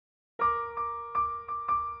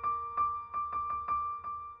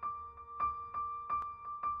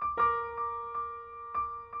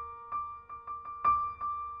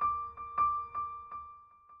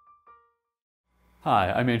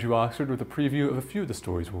Hi, I'm Andrew Oxford with a preview of a few of the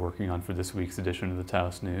stories we're working on for this week's edition of the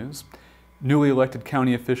Taos News. Newly elected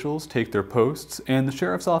county officials take their posts, and the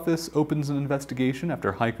sheriff's office opens an investigation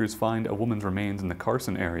after hikers find a woman's remains in the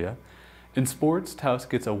Carson area. In sports, Taos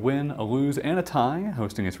gets a win, a lose, and a tie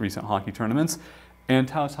hosting its recent hockey tournaments, and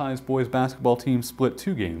Taos High's boys basketball team split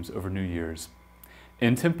 2 games over New Year's.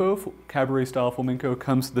 In tempo, cabaret-style flamenco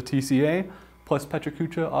comes to the TCA, plus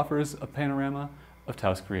Petracucha offers a panorama of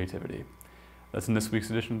Taos creativity. That's in this week's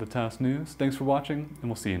edition of the Taos News. Thanks for watching, and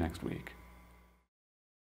we'll see you next week.